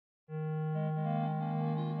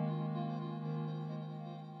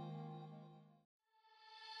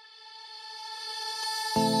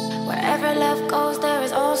Wherever love goes, there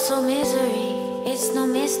is also misery. It's no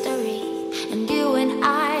mystery. And you and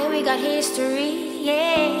I, we got history,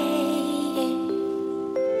 yeah.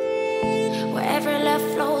 Wherever love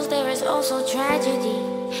flows, there is also tragedy.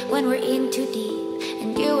 When we're in too deep.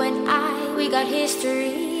 And you and I, we got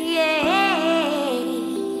history, yeah.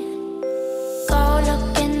 Go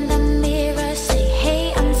look in the mirror, say,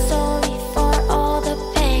 hey, I'm sorry for all the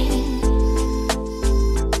pain.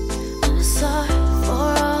 I'm sorry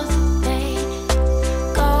for all the pain.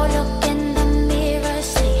 Go look in the mirror,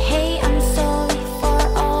 say, hey, I'm sorry for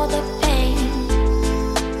all the pain.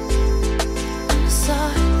 I'm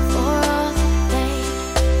sorry for all the pain.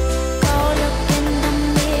 Go look in the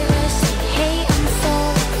mirror, say, hey, I'm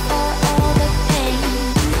sorry for all the pain.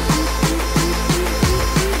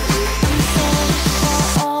 I'm sorry for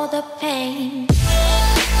all the pain.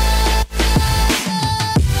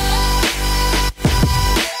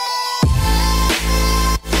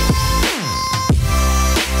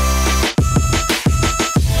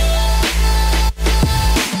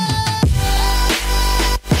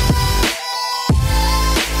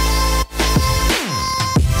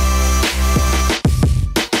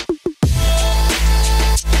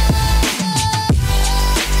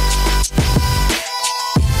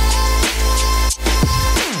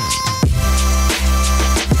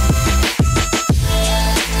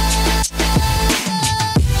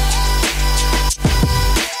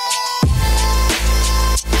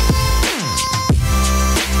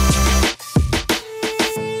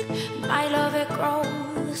 My love, it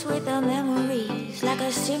grows with the memories like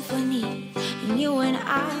a symphony. And you and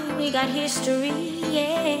I, we got history,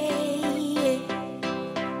 yeah.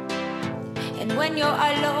 And when you're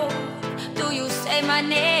alone, do you say my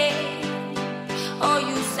name or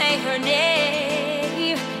you say her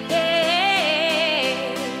name? Yeah.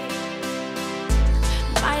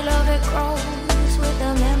 My love, it grows with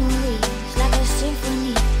the memories like a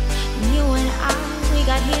symphony. And you and I, we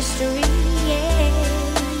got history, yeah.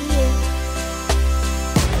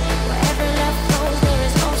 Wherever love flows, there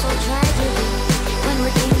is also tragedy. When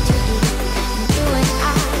we're in too deep, and you and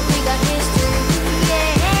I, we got history,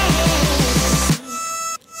 yeah.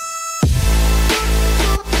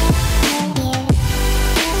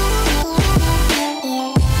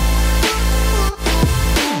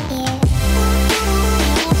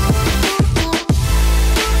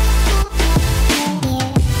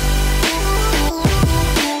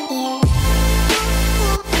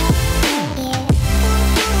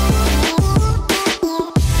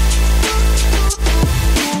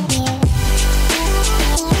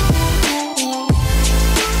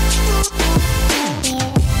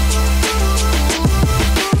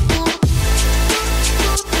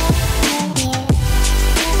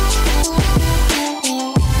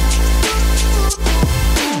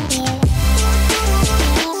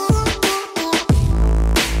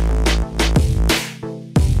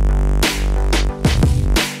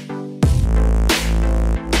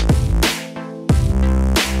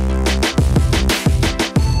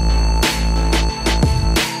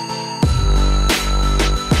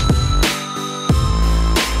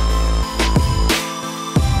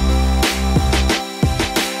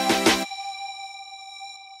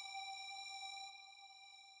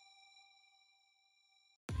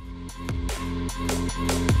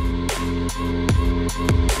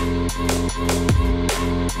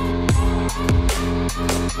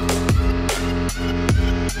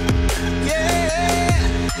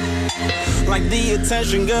 Like the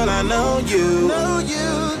attention, girl, I know you.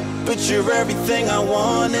 But you're everything I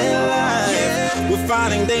want in life. We're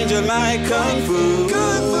fighting danger like kung fu.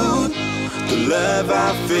 The love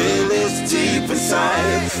I feel is deep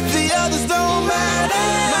inside. The others don't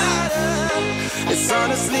matter. It's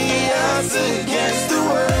honestly us against the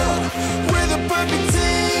world. We're the perfect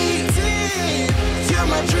team. You're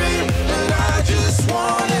my dream, and I just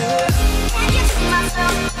want it. Can't get to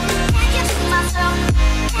myself. Can't get to myself.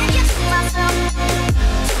 Can't get to myself.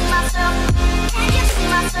 To myself. Can't get to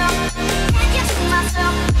myself. Can't get to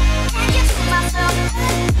myself. Can't get to myself.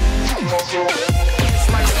 To myself.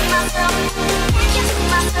 Can't get to myself.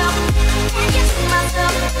 Can't get to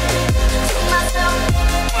myself. To myself.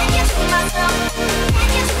 Can't get to myself.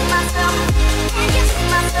 Can't get to myself. Can't get to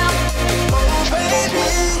myself. Oh, baby,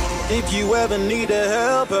 if you ever need a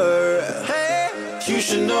helper, you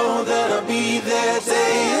should know that I'll be there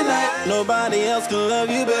day and night. Nobody else can love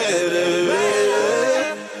you better.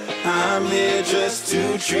 I'm here just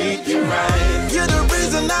to treat you right. You're the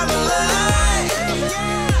reason I'm alive.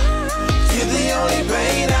 You're the only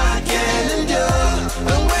pain I can endure.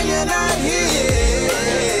 And when you're not here,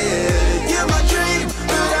 you're my dream,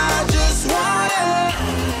 but I just want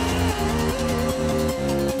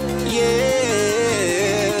it. Yeah.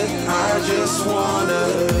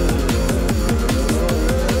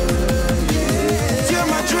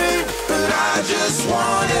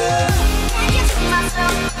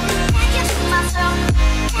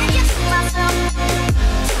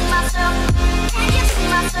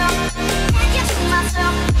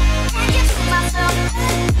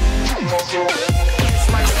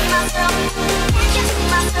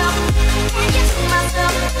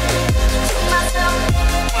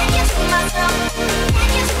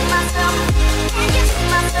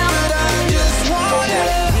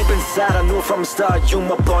 knew from the start, you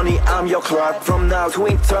my bunny, I'm your clock. From now to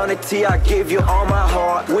eternity, I give you all my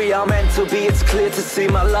heart. We are meant to be, it's clear to see.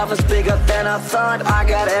 My love is bigger than I thought. I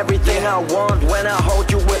got everything I want when I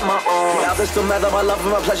hold you with my arms. The others don't matter, my love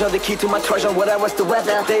and my pleasure, the key to my treasure. Whatever's the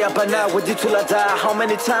weather, day up and out with you till I die. How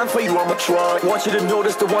many times for you I'ma try? Want you to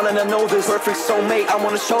notice the one and I know this. Perfect soulmate, I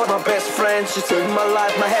wanna show it. My best friend, she saved my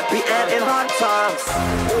life, my happy end in hard times.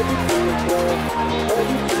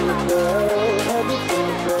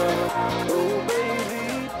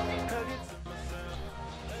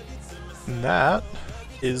 And that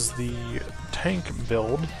is the tank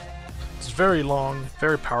build. It's very long,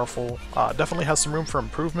 very powerful, definitely has some room for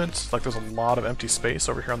improvements. Like there's a lot of empty space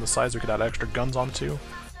over here on the sides we could add extra guns onto.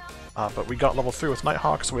 But we got level 3 with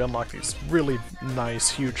Nighthawk, so we unlocked these really nice,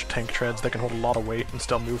 huge tank treads that can hold a lot of weight and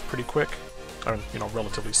still move pretty quick. Or, you know,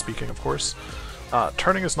 relatively speaking, of course.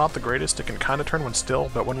 Turning is not the greatest, it can kind of turn when still,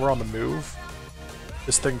 but when we're on the move,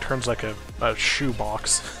 this thing turns like a shoe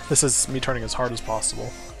box. This is me turning as hard as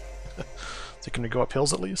possible. So can we go up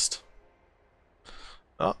hills at least?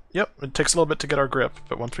 Oh, yep, it takes a little bit to get our grip,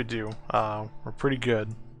 but once we do, we're pretty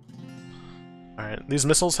good. Alright, these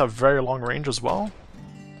missiles have very long range as well,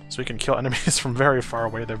 so we can kill enemies from very far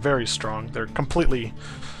away. They're very strong. They're completely,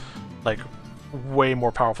 like, way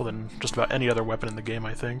more powerful than just about any other weapon in the game,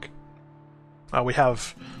 I think. We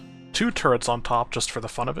have 2 turrets on top just for the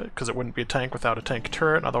fun of it, because it wouldn't be a tank without a tank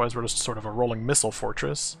turret, otherwise we're just sort of a rolling missile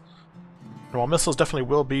fortress. And while missiles definitely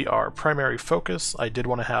will be our primary focus, I did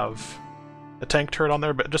want to have a tank turret on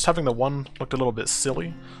there, but just having the one looked a little bit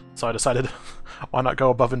silly, so I decided why not go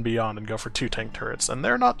above and beyond and go for 2 tank turrets. And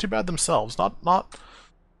they're not too bad themselves, not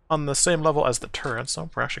on the same level as the turrets, so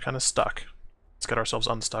we're actually kind of stuck. Let's get ourselves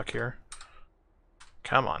unstuck here.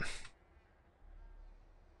 Come on.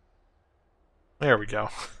 There we go.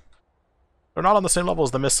 They're not on the same level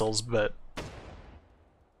as the missiles, but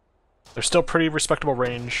they're still pretty respectable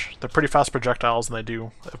range. They're pretty fast projectiles, and they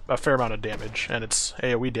do a fair amount of damage. And it's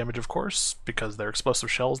AoE damage, of course, because they're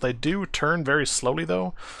explosive shells. They do turn very slowly,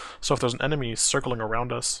 though, so if there's an enemy circling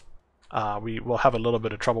around us, we will have a little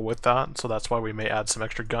bit of trouble with that, so that's why we may add some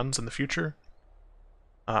extra guns in the future.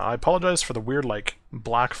 I apologize for the weird, like,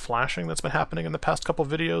 black flashing that's been happening in the past couple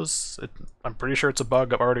videos. I'm pretty sure it's a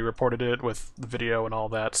bug. I've already reported it with the video and all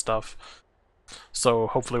that stuff. So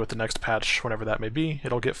hopefully with the next patch, whenever that may be,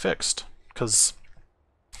 it'll get fixed. Because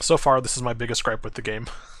so far, this is my biggest gripe with the game.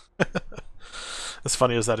 As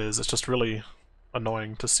funny as that is, it's just really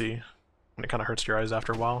annoying to see. And it kind of hurts your eyes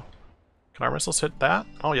after a while. Can our missiles hit that?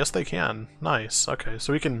 Oh, yes they can. Nice. Okay,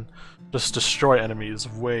 so we can just destroy enemies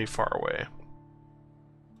way far away.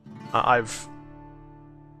 I've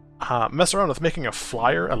messed around with making a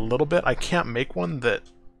flyer a little bit. I can't make one that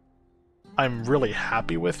I'm really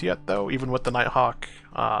happy with yet, though, even with the Nighthawk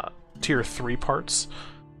tier 3 parts.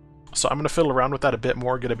 So I'm going to fiddle around with that a bit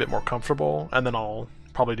more, get a bit more comfortable, and then I'll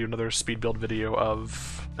probably do another speed build video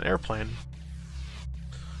of an airplane.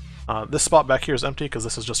 This spot back here is empty because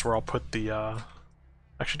this is just where I'll put the...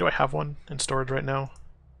 Actually, do I have one in storage right now?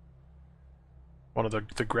 One of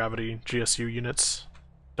the gravity GSU units?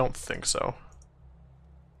 Don't think so.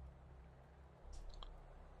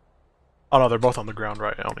 Oh no, they're both on the ground,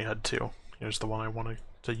 right? I only had 2. Here's the one I wanted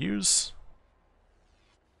to use.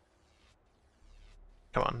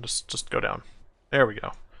 Come on, just go down. There we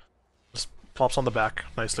go. Just plops on the back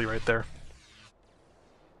nicely right there.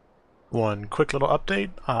 One quick little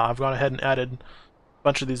update. I've gone ahead and added a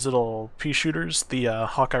bunch of these little pea shooters, the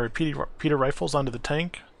Hawkeye repeater rifles onto the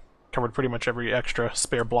tank. Covered pretty much every extra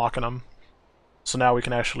spare block in them. So now we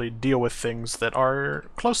can actually deal with things that are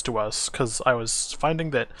close to us, because I was finding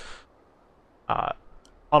that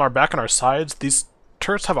on our back and our sides, these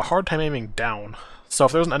turrets have a hard time aiming down. So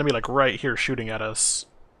if there's an enemy like right here shooting at us,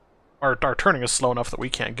 our turning is slow enough that we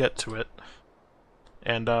can't get to it.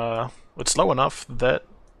 And it's slow enough that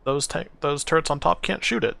those turrets on top can't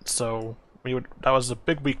shoot it. So that was a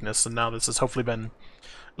big weakness, and now this has hopefully been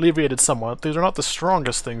alleviated somewhat. These are not the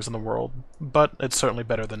strongest things in the world, but it's certainly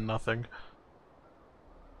better than nothing.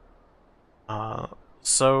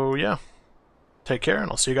 So yeah, take care,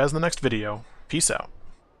 and I'll see you guys in the next video. Peace out.